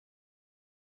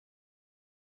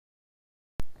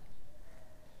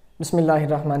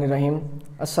Bismillahirrahmanirrahim.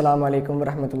 Assalamu alaikum wa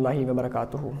rahmatullahi wa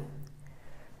barakatuhu.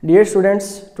 Dear students,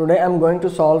 today I am going to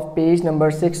solve page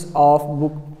number 6 of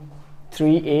book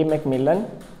 3A Macmillan.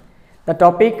 The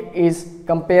topic is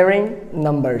comparing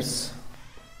numbers.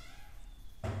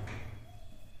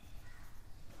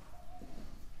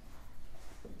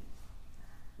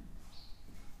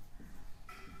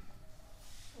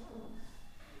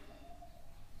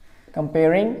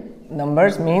 Comparing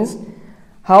numbers means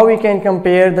how we can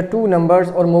compare the two numbers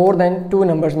or more than two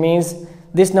numbers, means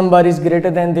this number is greater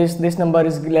than this number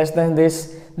is less than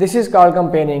this. This is called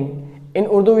comparing. In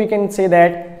Urdu we can say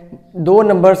that दो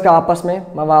numbers का आपस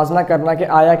में मवाजना करना कि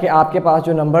आया कि आपके पास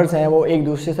जो नंबर्स हैं वो एक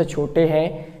दूसरे से छोटे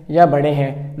हैं या बड़े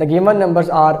हैं. The given numbers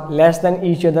are less than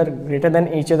each other, greater than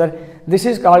each other. This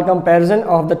is called comparison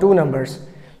of the two numbers.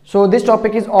 So this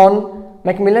topic is on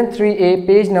Macmillan 3A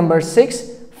page number 6.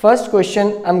 First question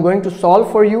I am going to solve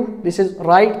for you. This is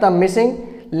write the missing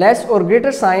less or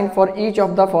greater sign for each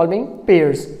of the following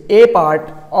pairs. A part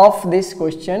of this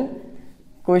question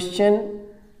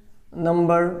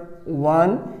number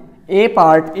 1. A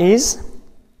part is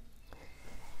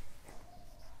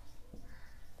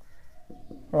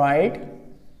write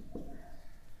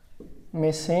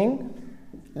missing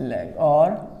leg or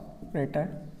greater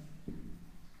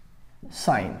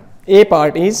sign. A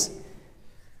part is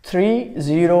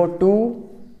 302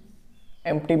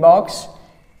 empty box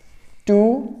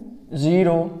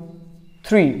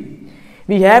 203.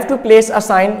 We have to place a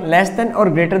sign less than or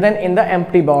greater than in the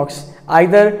empty box.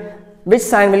 Either which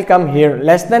sign will come here,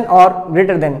 less than or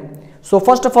greater than. So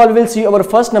first of all we will see our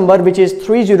first number, which is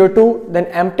 302, then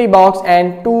empty box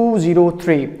and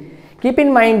 203. Keep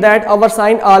in mind that our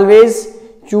sign always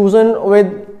chosen with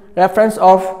reference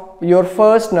of your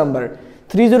first number.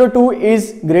 302 is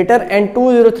greater and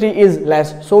 203 is less,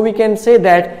 so we can say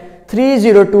that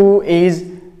 302 is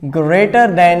greater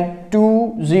than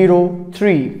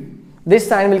 203. This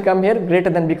sign will come here greater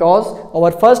than because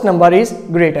our first number is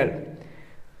greater.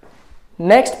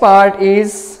 Next part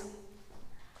is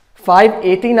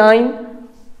 589,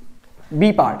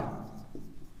 B part.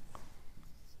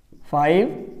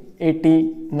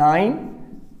 589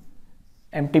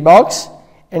 empty box,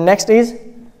 and next is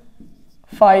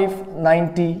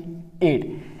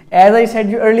 598. As I said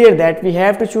you earlier that we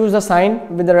have to choose the sign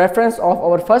with the reference of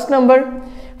our first number.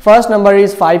 First number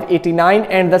is 589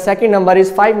 and the second number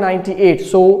is 598.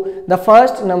 So the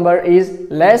first number is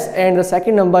less and the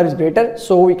second number is greater.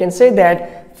 So we can say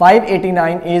that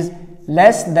 589 is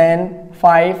less than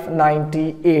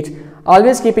 598.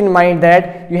 Always keep in mind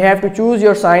that you have to choose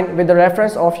your sign with the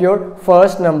reference of your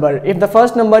first number. If the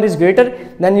first number is greater,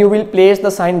 then you will place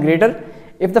the sign greater.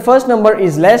 If the first number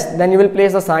is less, then you will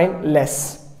place the sign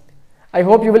less. I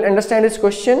hope you will understand this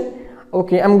question.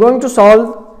 Okay, I'm going to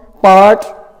solve part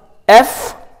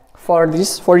F for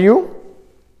this for you.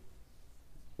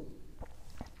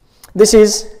 This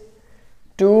is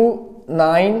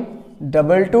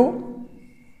 2922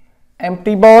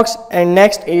 empty box and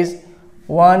next is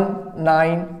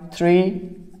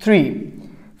 1933.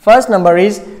 First number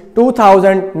is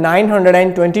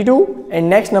 2922 and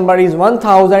next number is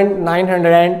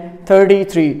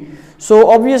 1933. So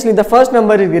obviously the first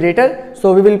number is greater,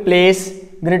 so we will place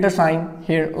greater sign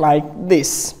here like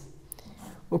this.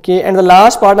 Okay, and the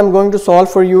last part I'm going to solve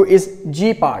for you is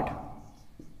G part.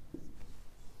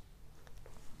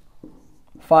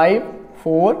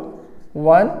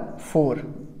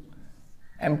 5414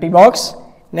 empty box,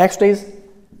 next is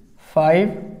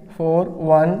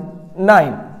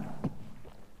 5419.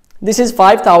 This is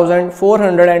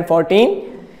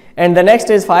 5414 and the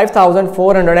next is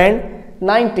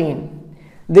 5419.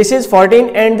 This is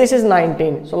 14 and this is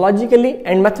 19. So logically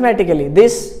and mathematically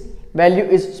this value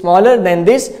is smaller than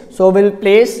this, so we will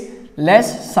place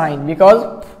less sign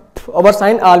because our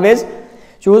sign always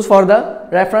choose for the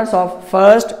reference of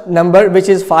first number, which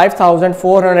is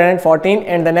 5414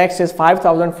 and the next is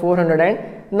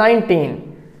 5419.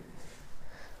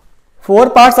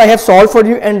 4 parts I have solved for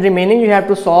you and remaining you have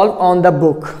to solve on the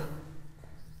book.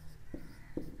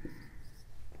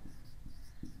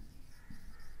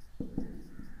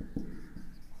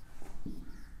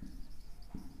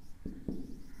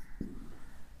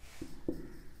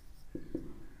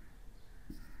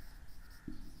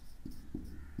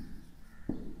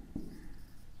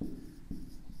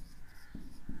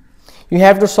 You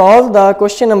have to solve the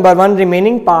question number 1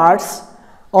 remaining parts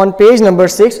on page number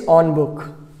 6 on book.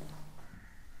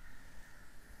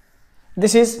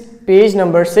 This is page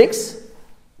number 6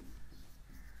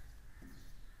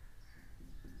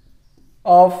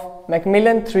 of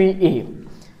Macmillan 3A.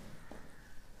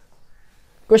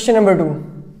 Question number 2.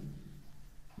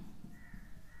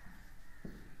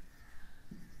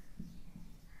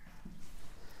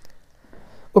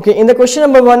 Okay, in the question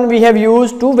number 1 we have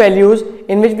used two values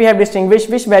in which we have distinguished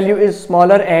which value is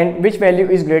smaller and which value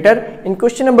is greater. In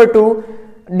question number 2,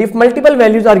 if multiple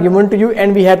values are given to you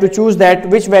and we have to choose that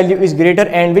which value is greater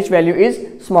and which value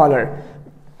is smaller.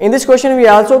 In this question we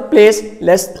also place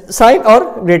less sign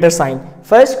or greater sign.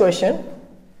 First question,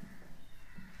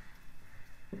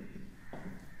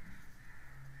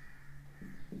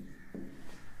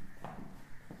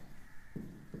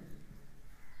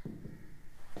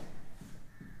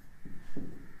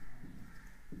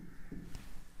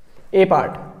 A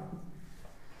part,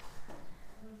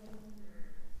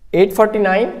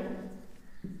 849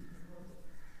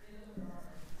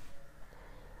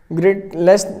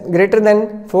 greater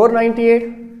than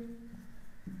 498,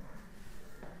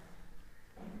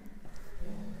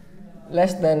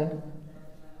 less than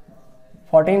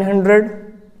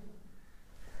 1400,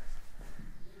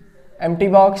 empty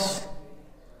box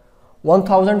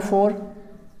 1004,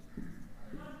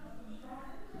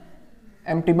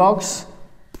 empty box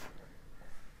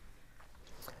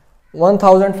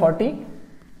 1040,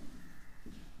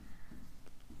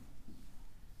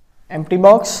 empty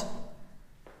box,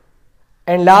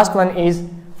 and last one is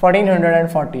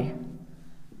 1440.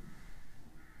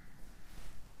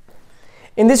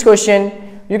 In this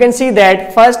question you can see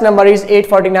that first number is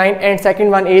 849 and second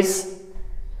one is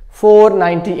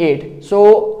 498.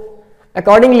 So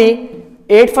accordingly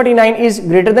 849 is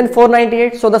greater than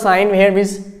 498, so the sign here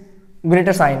is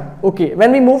greater sign. Okay,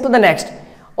 when we move to the next,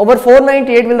 over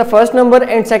 498 will the first number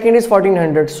and second is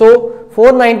 1400, so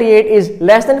 498 is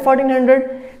less than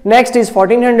 1400. Next is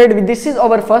 1400, this is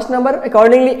our first number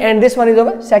accordingly, and this one is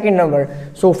our second number,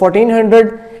 so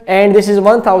 1400, and this is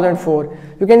 1004.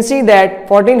 You can see that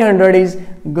 1400 is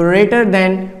greater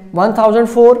than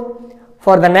 1004.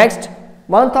 For the next,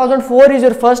 1004 is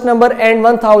your first number and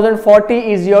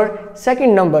 1040 is your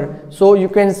second number, so you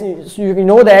can see, you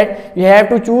know that you have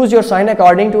to choose your sign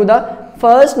according to the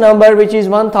first number, which is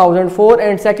 1004,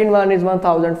 and second one is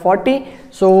 1040.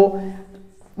 So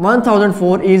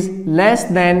 1004 is less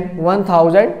than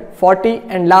 1040,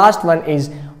 and last one is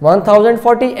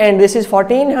 1040, and this is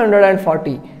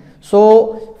 1440.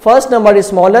 So first number is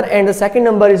smaller and the second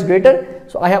number is greater.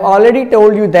 So I have already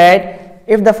told you that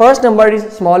if the first number is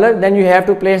smaller, then you have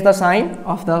to place the sign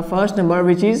of the first number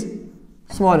which is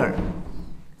smaller.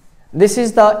 This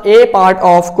is the A part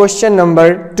of question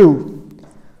number 2.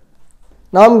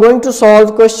 Now I am going to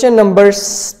solve question number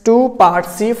 2 part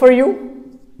C for you.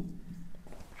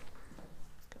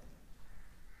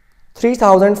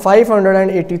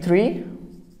 3583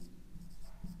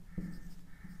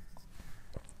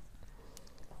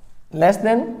 less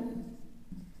than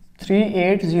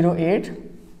 3808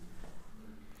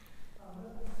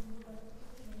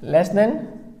 less than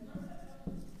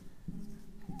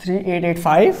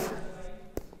 3885,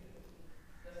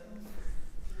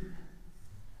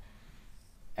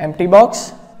 empty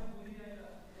box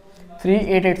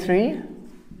 3883,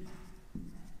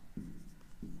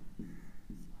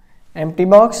 empty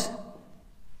box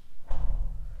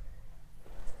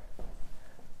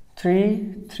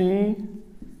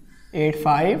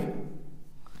 3385,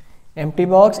 empty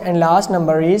box, and last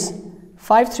number is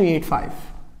 5385,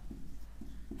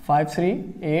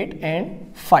 538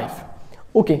 and 5.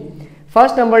 Okay,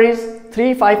 first number is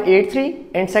 3583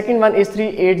 and second one is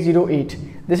 3808.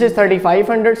 This is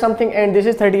 3500 something and this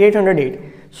is 3808.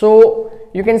 So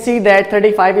you can see that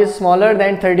 35 is smaller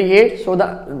than 38, so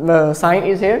the sign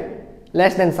is here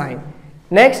less than sign.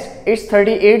 Next it's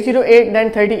 3808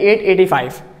 then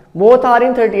 3885. Both are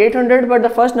in 3800, but the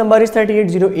first number is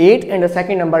 3808 and the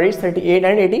second number is 38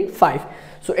 and 85.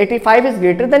 So 85 is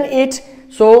greater than 8.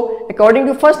 So according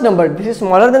to first number, this is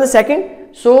smaller than the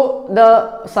second, so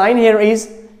the sign here is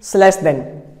less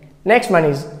than. Next one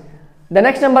is, the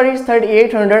next number is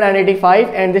 3885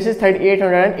 and this is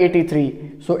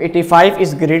 3883. So 85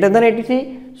 is greater than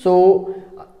 83, so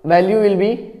value will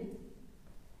be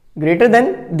greater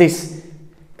than this.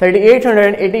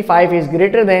 3885 is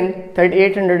greater than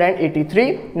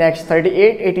 3883. Next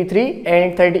 3883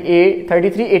 and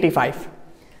 3385.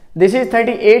 This is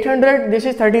 3800, this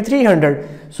is 3300.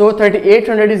 So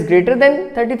 3800 is greater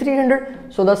than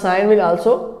 3300, so the sign will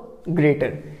also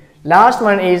greater. Last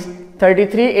one is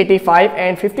 3385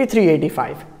 and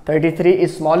 5385. 33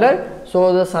 is smaller,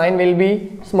 so the sign will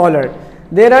be smaller.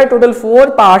 There are total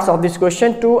 4 parts of this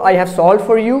question. 2 I have solved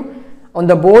for you on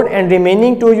the board and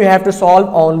remaining 2 you have to solve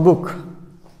on book.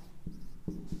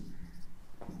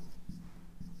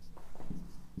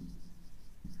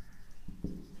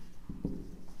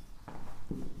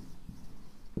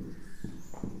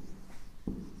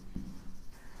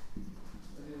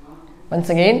 Once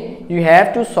again, you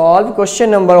have to solve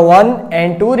question number 1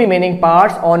 and 2 remaining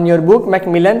parts on your book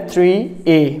Macmillan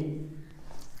 3A.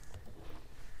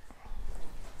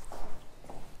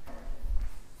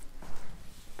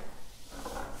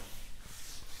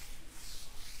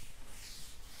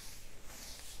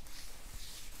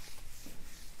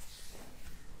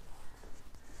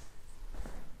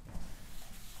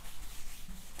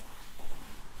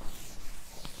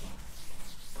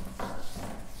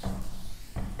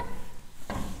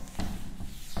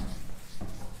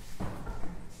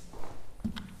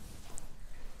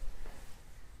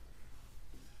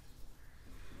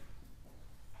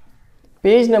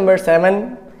 Page number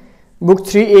 7, book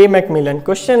 3A Macmillan.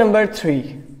 Question number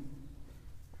 3.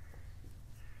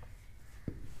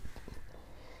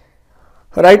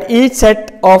 Write each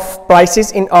set of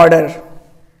prices in order.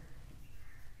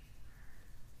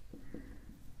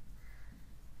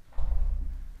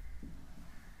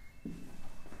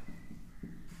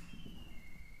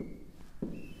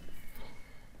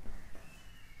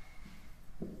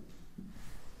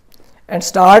 And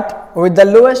start with the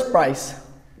lowest price.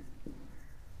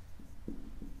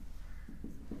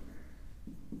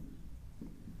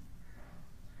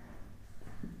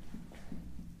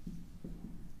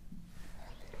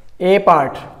 A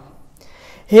part.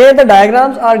 Here the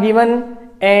diagrams are given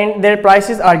and their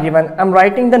prices are given. I am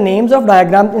writing the names of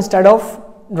diagrams instead of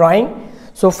drawing.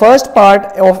 So first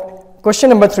part of question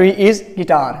number 3 is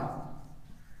guitar.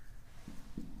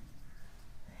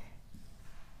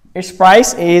 Its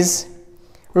price is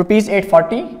rupees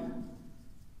 840.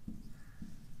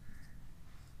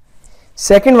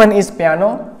 Second one is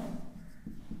piano.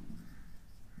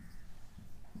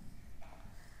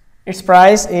 Its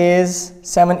price is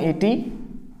 780.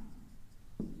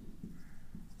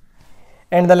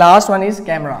 And the last one is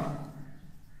camera.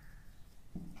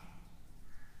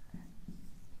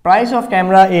 Price of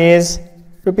camera is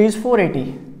rupees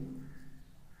 480.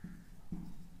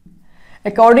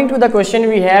 According to the question,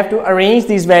 we have to arrange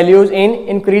these values in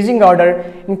increasing order.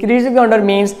 Increasing order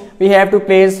means we have to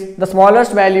place the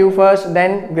smallest value first,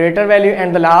 then greater value,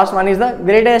 and the last one is the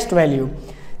greatest value.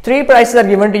 3 prices are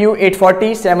given to you: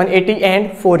 840, 780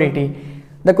 and 480.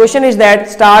 The question is that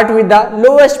start with the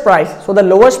lowest price. So the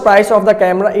lowest price of the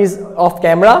camera is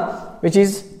which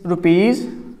is rupees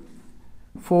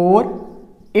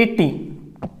 480.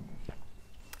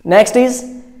 Next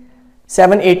is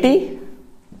 780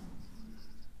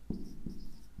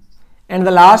 and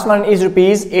the last one is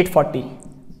rupees 840.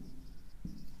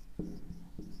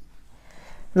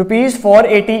 Rupees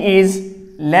 480 is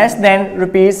less than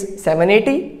rupees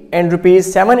 780 and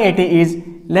rupees 780 is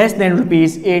less than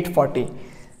rupees 840.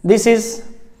 This is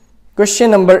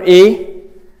question number A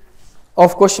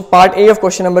of part A of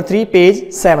question number 3,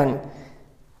 page 7.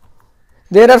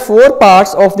 There are 4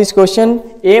 parts of this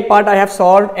question. A part I have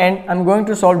solved and I am going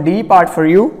to solve D part for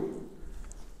you.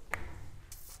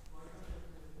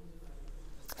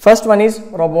 First one is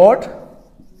robot.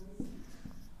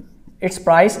 Its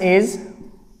price is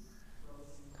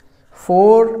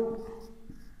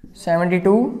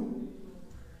 472.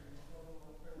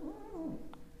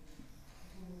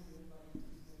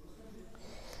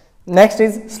 Next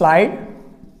is slide.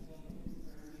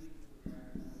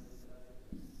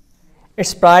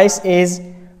 Its price is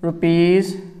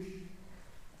rupees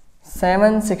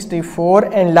 764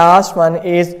 and last one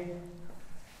is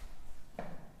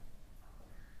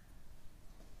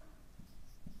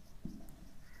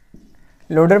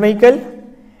loader vehicle.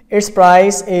 Its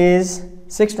price is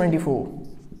 624.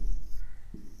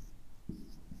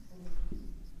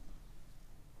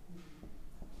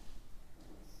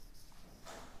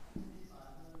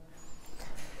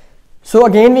 So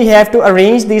again we have to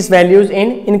arrange these values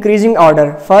in increasing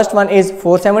order. First one is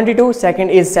 472, second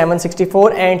is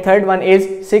 764 and third one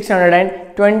is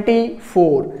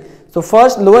 624. So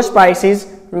first lowest price is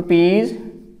rupees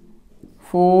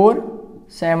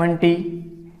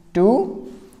 472,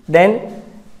 then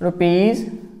rupees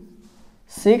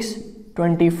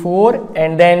 624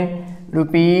 and then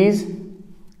rupees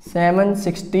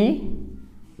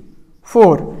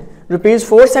 764. Rupees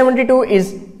 472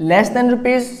 is less than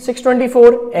rupees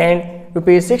 624 and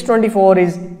rupees 624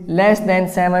 is less than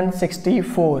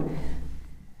 764.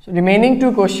 So remaining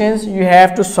 2 questions you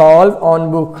have to solve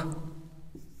on book.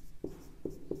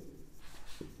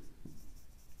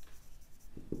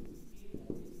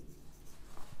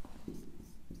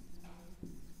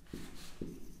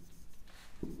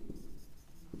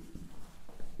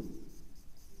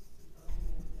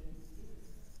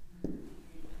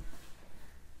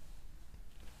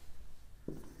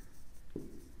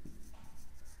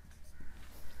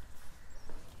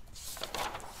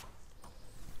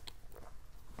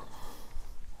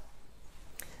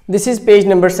 This is page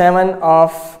number 7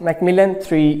 of Macmillan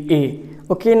 3A.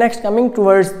 Okay, next coming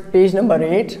towards page number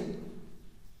 8.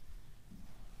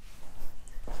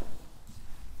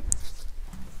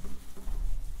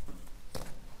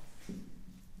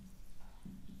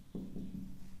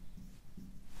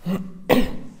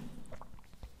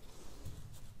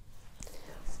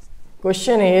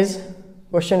 Question is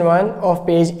question 1 of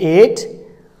page 8.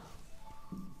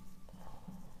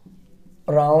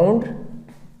 Round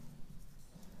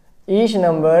each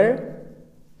number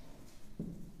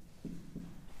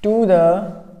to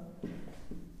the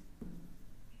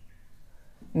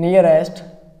nearest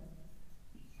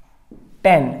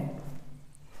 10.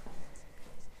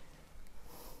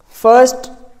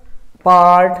 First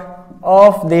part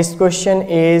of this question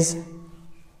is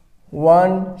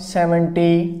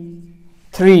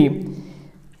 173.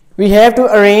 We have to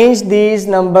arrange these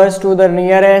numbers to the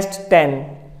nearest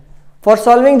 10. For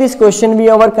solving this question,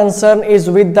 our concern is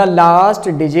with the last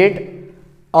digit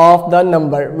of the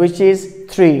number, which is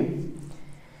 3.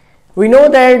 We know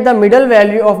that the middle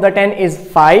value of the 10 is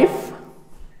 5.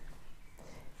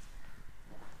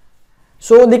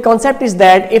 So the concept is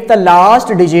that if the last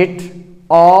digit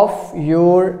of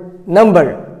your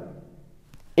number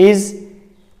is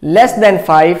less than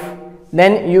 5,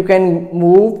 then you can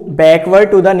move backward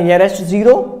to the nearest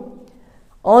 0.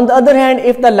 On the other hand,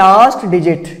 if the last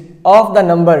digit of the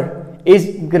number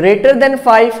is greater than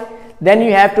 5, then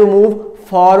you have to move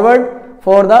forward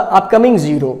for the upcoming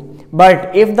 0.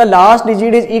 But if the last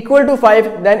digit is equal to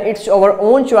 5, then it's our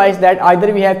own choice that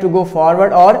either we have to go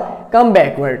forward or come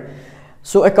backward.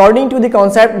 So according to the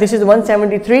concept, this is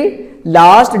 173.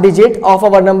 Last digit of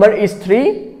our number is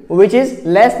 3, which is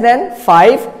less than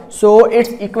 5. So its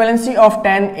equivalency of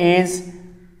 10 is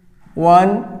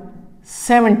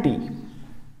 170.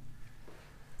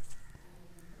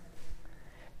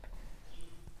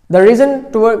 The reason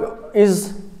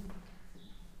is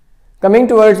coming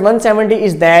towards 170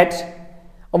 is that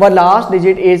our last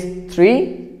digit is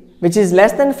 3, which is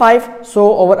less than 5.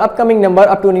 So our upcoming number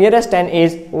up to nearest 10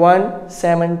 is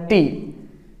 170.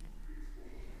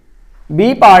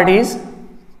 B part is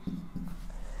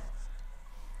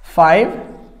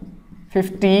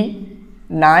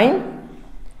 559.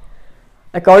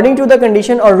 According to the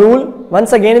condition or rule,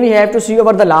 once again we have to see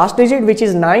over the last digit, which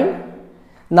is 9.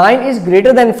 9 is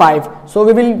greater than 5, so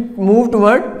we will move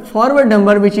toward forward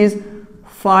number, which is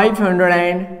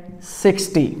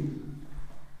 560.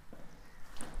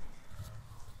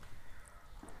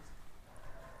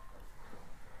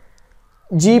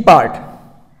 G part.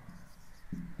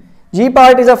 G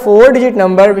part is a 4-digit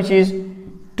number, which is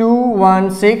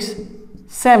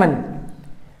 2167.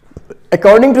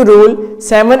 According to rule,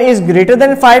 7 is greater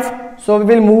than 5, so we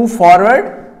will move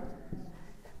forward.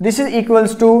 This is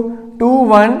equals to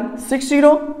 2160,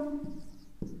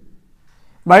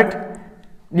 but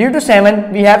due to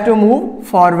 7 we have to move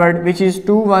forward, which is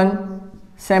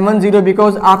 2170,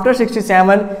 because after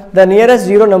 67 the nearest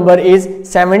 0 number is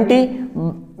 70,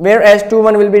 whereas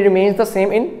 21 will be remains the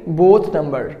same in both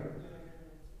numbers.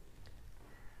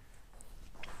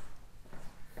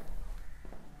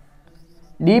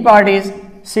 D part is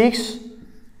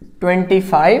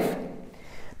 625.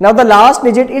 Now the last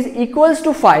digit is equals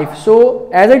to 5. So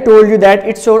as I told you that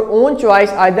it's your own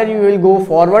choice, either you will go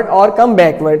forward or come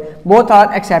backward. Both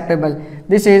are acceptable.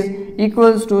 This is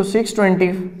equals to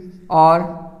 620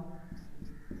 or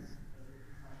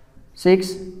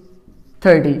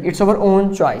 630. It's our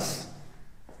own choice.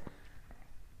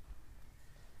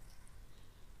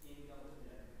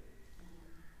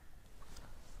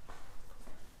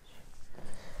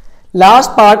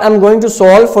 Last part I'm going to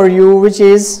solve for you, which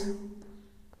is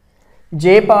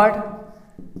J part,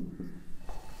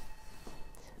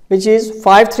 which is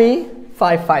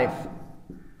 5355.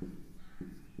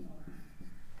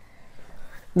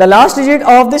 The last digit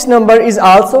of this number is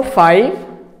also 5,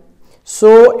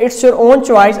 so it's your own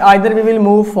choice, either we will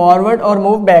move forward or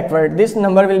move backward. This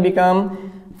number will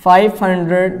become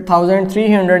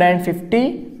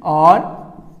 5,350 or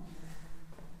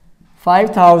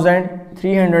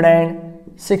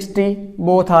 5,360.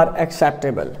 Both are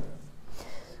acceptable.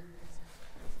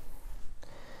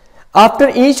 After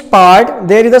each part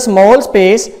there is a small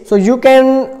space, so you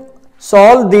can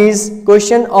solve this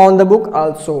question on the book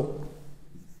also.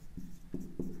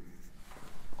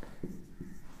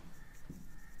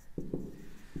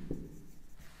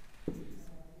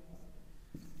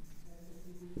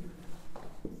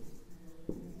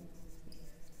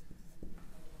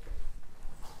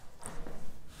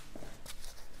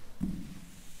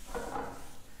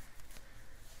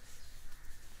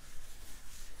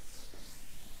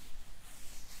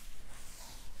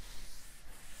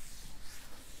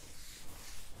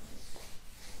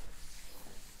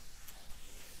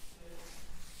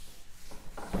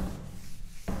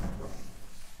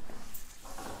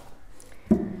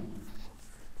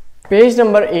 Page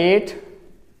number 8.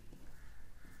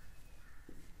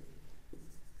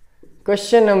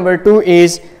 Question number 2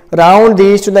 is round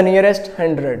these to the nearest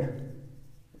 100.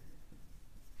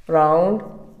 Round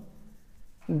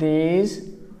these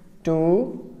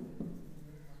to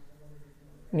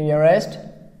nearest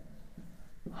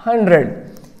 100.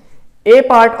 A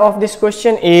part of this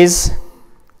question is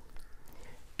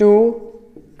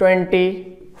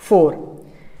 224.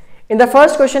 In the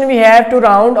first question we have to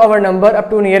round our number up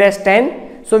to nearest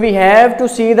 10, so we have to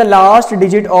see the last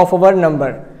digit of our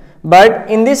number. But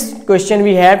in this question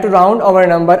we have to round our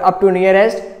number up to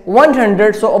nearest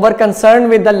 100, so our concern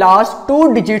with the last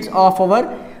 2 digits of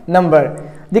our number.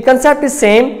 The concept is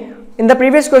same. In the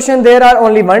previous question there are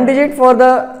only 1 digit for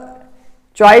the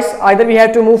choice, either we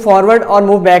have to move forward or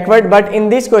move backward, but in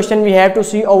this question we have to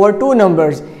see over 2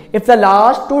 numbers. If the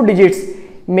last 2 digits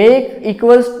make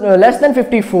equals less than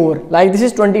 54, like this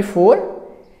is 24,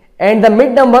 and the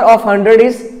mid number of 100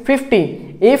 is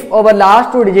 50. If our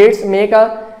last 2 digits make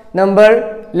a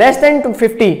number less than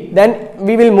 50, then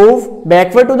we will move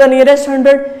backward to the nearest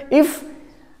 100. If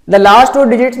the last 2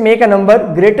 digits make a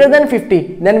number greater than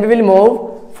 50, then we will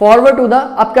move forward to the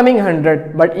upcoming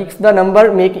 100. But if the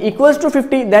number make equals to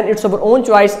 50, then it's our own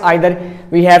choice, either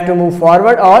we have to move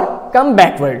forward or come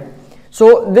backward.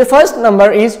 So the first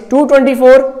number is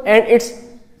 224 and its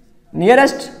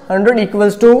nearest 100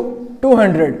 equals to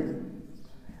 200,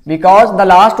 because the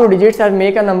last 2 digits have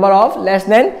make a number of less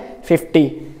than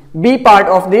 50. B part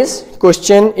of this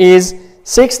question is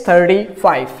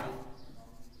 635.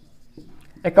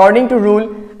 According to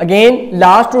rule, again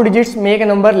last 2 digits make a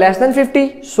number less than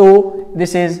 50, so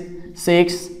this is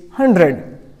 600.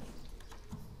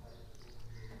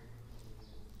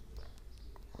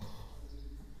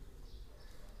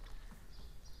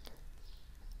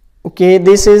 Okay,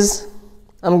 this is,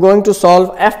 I'm going to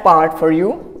solve F part for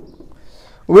you,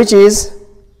 which is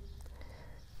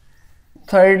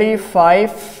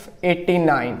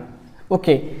 3589.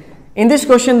 Okay, in this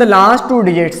question the last 2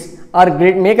 digits are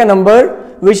make a number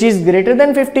which is greater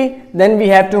than 50, then we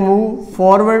have to move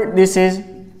forward. This is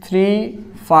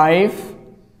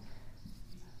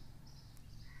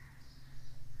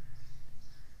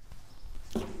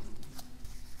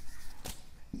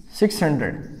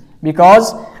 600,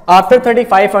 because after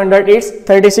 3500 it's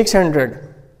 3600.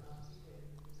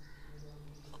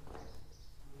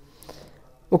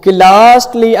 Okay,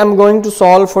 lastly I'm going to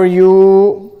solve for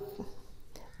you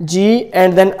G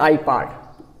and then I part.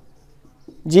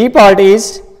 G part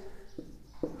is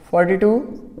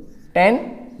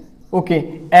 4210.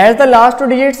 Okay, as the last 2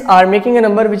 digits are making a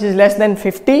number which is less than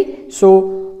 50,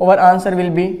 so our answer will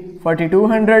be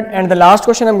 4200. And the last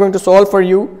question I'm going to solve for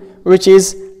you, which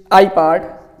is L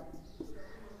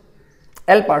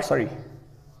part, sorry,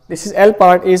 this is L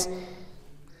part, is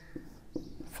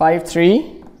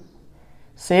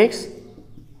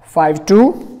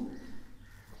 53652.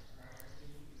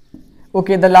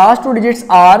 Okay, the last 2 digits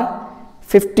are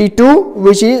 52,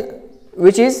 which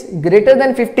is greater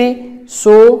than 50,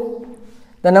 so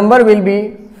the number will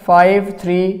be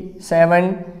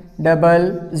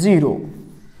 53700.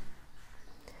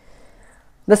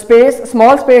 The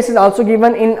small space is also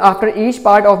given in after each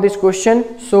part of this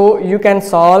question, so you can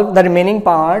solve the remaining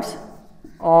parts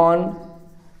on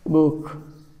book.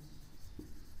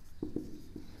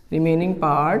 Remaining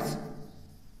parts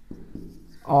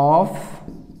of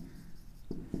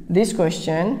this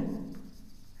question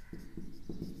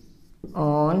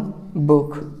on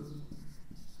book.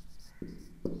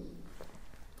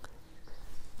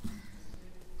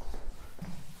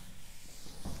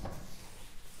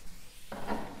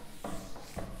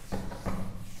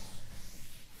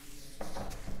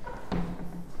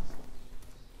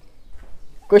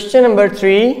 Question number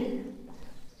 3,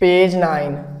 page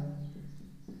 9.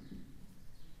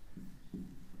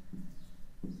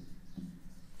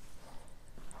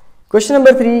 Question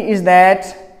number 3 is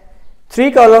that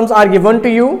 3 columns are given to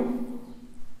you.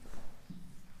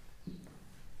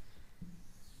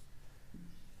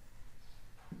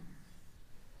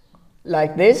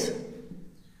 Like this.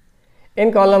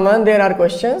 In column 1 there are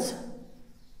questions.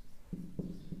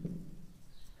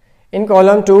 In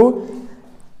column 2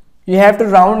 you have to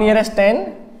round nearest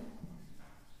 10.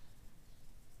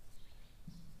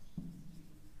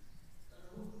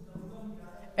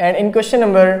 And in question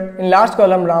number, in last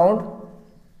column, round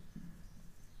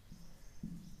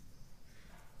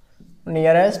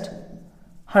nearest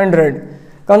 100.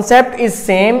 Concept is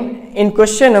same in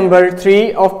question number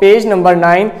 3 of page number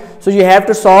 9. So you have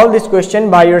to solve this question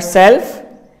by yourself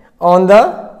on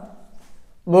the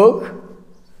book.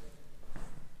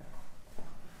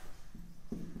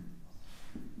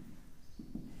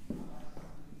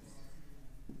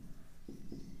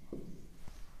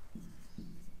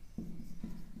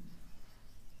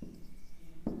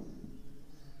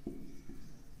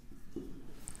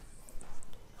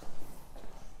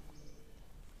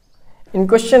 In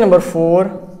question number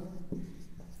 4,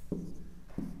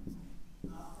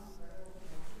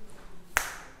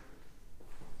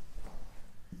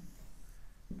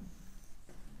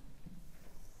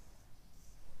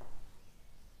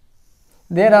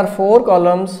 there are 4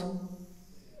 columns.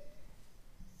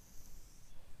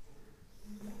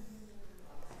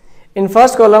 In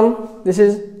first column, this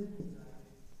is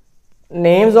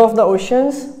names of the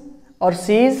oceans or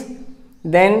seas,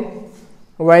 then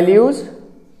values.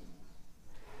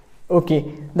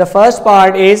 Okay, the first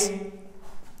part is,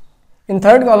 in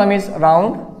third column is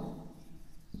round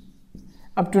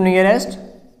up to nearest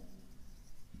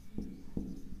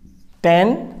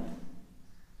 10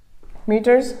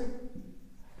 meters,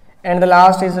 and the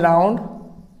last is round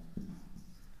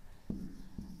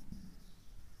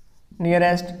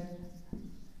nearest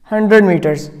 100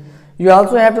 meters. You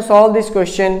also have to solve this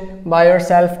question by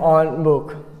yourself on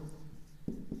book.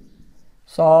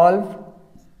 Solve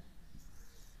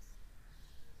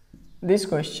this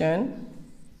question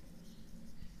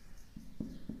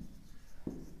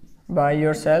by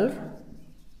yourself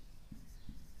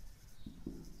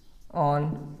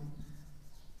on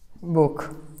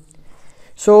book.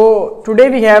 So today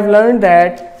we have learned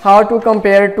that how to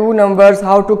compare two numbers,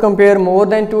 how to compare more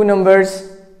than two numbers.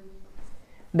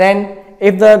 Then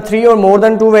if the 3 or more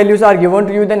than 2 values are given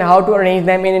to you, then how to arrange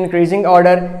them in increasing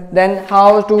order. Then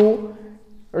how to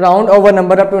round over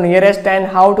number up to nearest 10,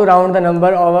 how to round the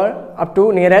number over up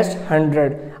to nearest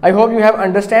 100. I hope you have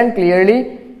understand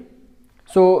clearly.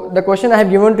 So the question I have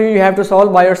given to you, you have to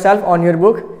solve by yourself on your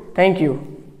book. Thank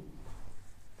you.